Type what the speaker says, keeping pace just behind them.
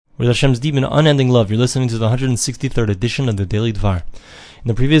Where's Hashem's deep and unending love? You're listening to the 163rd edition of the Daily Dvar. In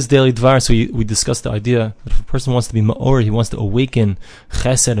the previous Daily Dvar, so we discussed the idea that if a person wants to be ma'or, he wants to awaken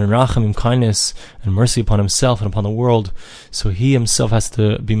chesed and rachamim, kindness and mercy upon himself and upon the world, so he himself has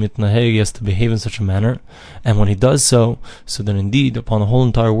to be mitnaheg, he has to behave in such a manner. And when he does so then indeed upon the whole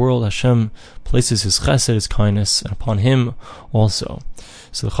entire world, Hashem places his chesed, his kindness, and upon him also.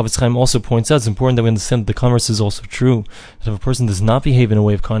 So the Chavetz Chaim also points out it's important that we understand that the converse is also true. That if a person does not behave in a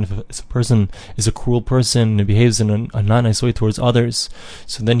way of kindness, if a person is a cruel person and behaves in a not nice way towards others,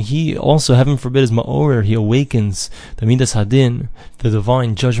 so then he also, heaven forbid, is ma'orer, he awakens the midas hadin, the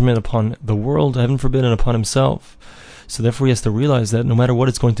divine judgment upon the world, heaven forbid, and upon himself. So therefore he has to realize that no matter what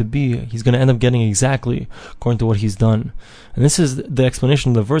it's going to be, he's going to end up getting exactly according to what he's done. And this is the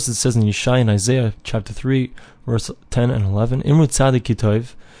explanation of the verse. It says in Yeshaya in Isaiah chapter 3, verse 10 and 11, Imru tzadik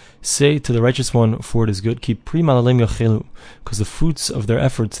kitov, say to the righteous one, for it is good, ki pri malalem yachelu, because the fruits of their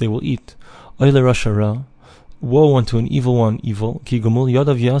efforts they will eat. Oile rashara, woe unto an evil one, evil, ki gomul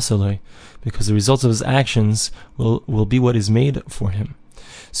yadav yasalei, because the results of his actions will be what is made for him.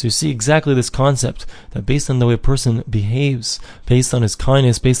 So you see exactly this concept, that based on the way a person behaves, based on his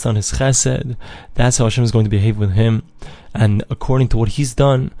kindness, based on his chesed, that's how Hashem is going to behave with him. And according to what he's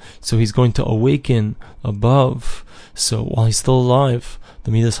done, so he's going to awaken above. So while he's still alive,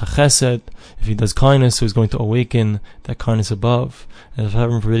 the midas hachesed, if he does kindness, so he's going to awaken that kindness above. And if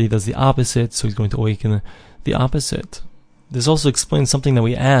heaven forbid he does the opposite, so he's going to awaken the opposite. This also explains something that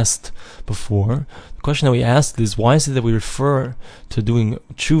we asked before. The question that we asked is, why is it that we refer to doing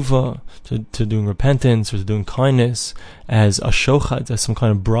tshuva, to doing repentance, or to doing kindness as a shochad, as some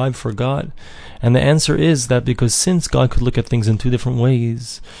kind of bribe for God? And the answer is that because since God could look at things in two different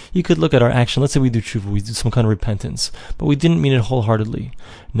ways, He could look at our action. Let's say we do tshuva, we do some kind of repentance, but we didn't mean it wholeheartedly.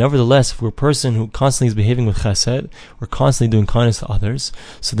 Nevertheless, if we're a person who constantly is behaving with chesed, we're constantly doing kindness to others,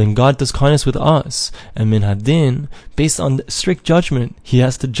 so then God does kindness with us. And min hadin, based on strict judgment, He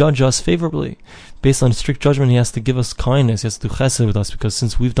has to judge us favorably. Based on strict judgment, He has to give us kindness, He has to do chesed with us, because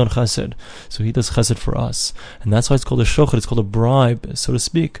since we've done chesed, so He does chesed for us. And that's why it's called a shochad, it's called a bribe, so to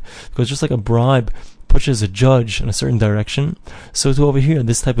speak. Because just like a bribe pushes a judge in a certain direction, so to over here,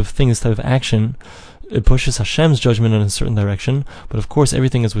 this type of thing, this type of action, it pushes Hashem's judgment in a certain direction. But of course,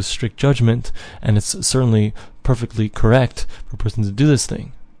 everything is with strict judgment, and it's certainly perfectly correct for a person to do this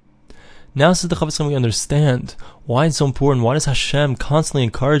thing. Now, says the Chavetz Chaim, we understand why it's so important. Why does Hashem constantly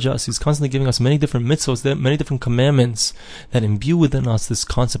encourage us? He's constantly giving us many different mitzvos, many different commandments that imbue within us this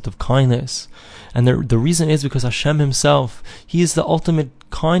concept of kindness. And the reason is because Hashem Himself, He is the ultimate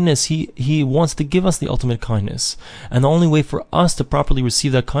kindness. He wants to give us the ultimate kindness. And the only way for us to properly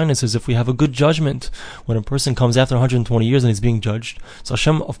receive that kindness is if we have a good judgment. When a person comes after 120 years and he's being judged, so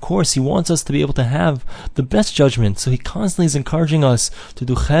Hashem, of course, He wants us to be able to have the best judgment. So He constantly is encouraging us to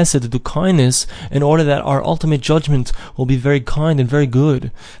do chesed, to do kindness, in order that our ultimate judgment will be very kind and very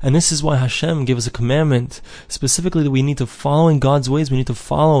good. And this is why Hashem gave us a commandment, specifically that we need to follow in God's ways, we need to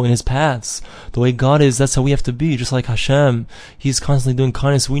follow in His paths. The way God is, that's how we have to be. Just like Hashem, He's constantly doing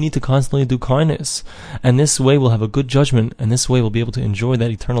kindness, we need to constantly do kindness. And this way we'll have a good judgment, and this way we'll be able to enjoy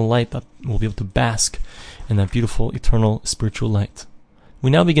that eternal light, that we'll be able to bask in that beautiful eternal spiritual light. We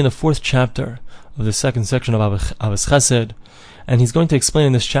now begin the fourth chapter of the second section of Avos Chesed, and he's going to explain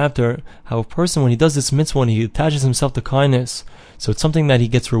in this chapter how a person, when he does this mitzvah, when he attaches himself to kindness, so it's something that he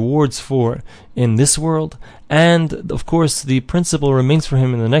gets rewards for in this world, and of course the principle remains for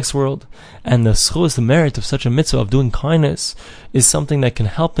him in the next world. And the schus, the merit of such a mitzvah of doing kindness, is something that can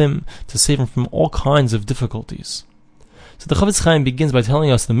help him to save him from all kinds of difficulties. So the Chavetz Chaim begins by telling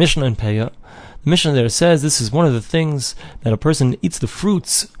us the Mishnah in Peah. The Mishnah there says this is one of the things that a person eats the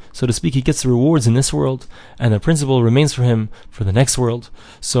fruits, so to speak, he gets the rewards in this world, and the principle remains for him for the next world.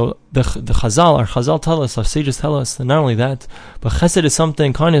 So the Chazal, our Chazal tell us, our sages tell us, that not only that, but Chesed is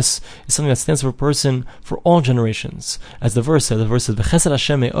something, kindness is something that stands for a person for all generations. As the verse says, V'chesed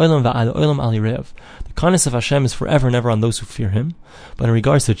Hashem me'olam va'ad olam al yirev. The kindness of Hashem is forever and ever on those who fear Him. But in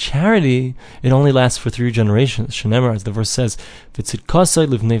regards to charity, it only lasts for 3 generations. Shenemar, as the verse says, V'tzidkasai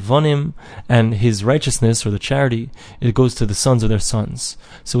livnei vanim, and His righteousness, or the charity, it goes to the sons of their sons.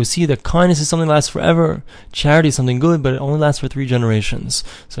 So we see that kindness is something that lasts forever. Charity is something good, but it only lasts for 3 generations.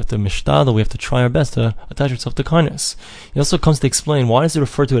 So we have to mishtadel, we have to try our best to attach ourselves to kindness. He also comes to explain, why does it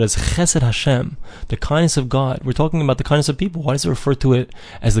refer to it as Chesed Hashem, the kindness of God? We're talking about the kindness of people. Why does it refer to it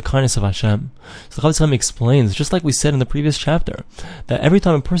as the kindness of Hashem? So the Chavetz Chaim explains, just like we said in the previous chapter, that every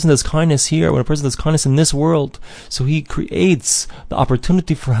time a person does kindness here, when a person does kindness in this world, so he creates the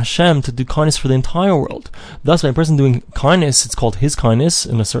opportunity for Hashem to do kindness for the entire world. Thus, by a person doing kindness, it's called his kindness,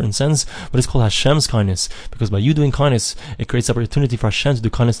 in a certain sense, but it's called Hashem's kindness, because by you doing kindness, it creates opportunity for Hashem to do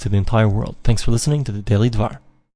kindness to the entire world. Thanks for listening to the Daily Dvar.